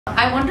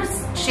I want to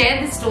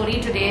share this story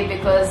today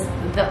because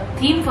the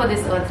theme for this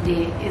Earth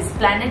Day is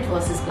planet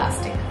versus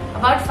plastic.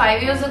 About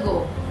 5 years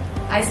ago,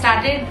 I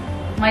started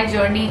my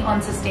journey on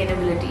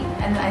sustainability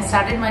and I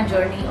started my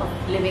journey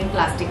of living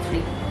plastic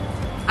free.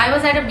 I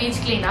was at a beach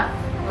cleanup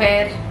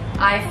where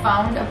I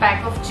found a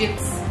pack of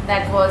chips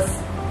that was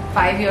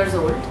 5 years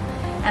old,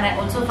 and I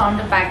also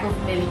found a pack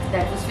of milk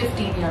that was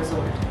 15 years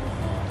old.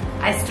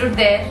 I stood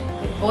there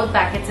with both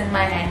packets in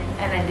my hand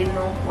and I didn't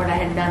know what I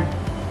had done.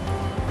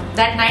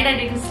 That night I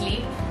didn't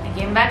sleep. I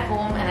came back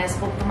home and I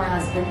spoke to my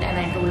husband and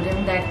I told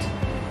him that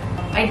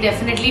I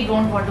definitely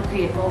don't want to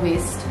create more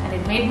waste, and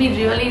it made me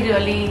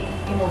really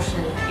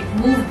emotional. It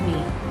moved me,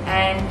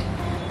 and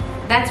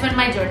that's when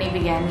my journey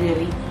began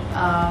really.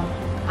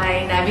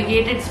 I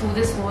navigated through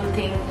this whole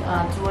thing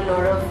through a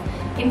lot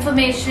of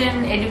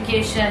information,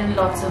 education,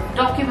 lots of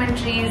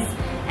documentaries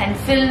and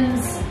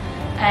films,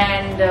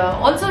 and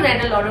also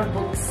read a lot of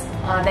books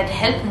that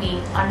helped me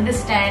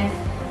understand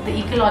the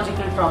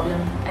ecological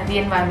problem and the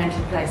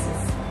environmental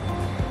crisis.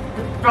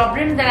 The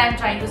problem that I'm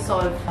trying to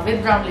solve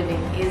with Brown Living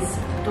is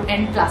to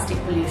end plastic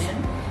pollution,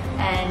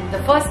 and the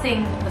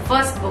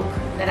first book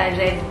that I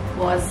read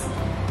was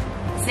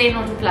Say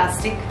No to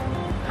Plastic,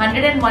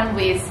 101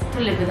 Ways to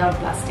Live Without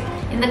Plastic.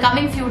 In the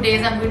coming few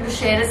days I'm going to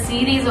share a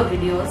series of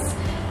videos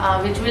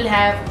which will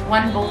have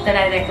one book that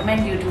I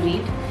recommend you to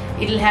read.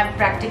 It will have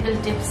practical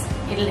tips,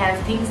 it will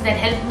have things that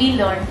help me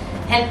learn,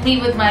 help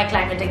me with my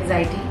climate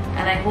anxiety,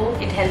 and I hope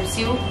it helps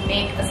you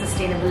make a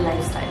sustainable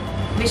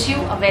lifestyle. Wish you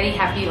a very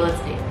happy Earth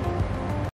Day.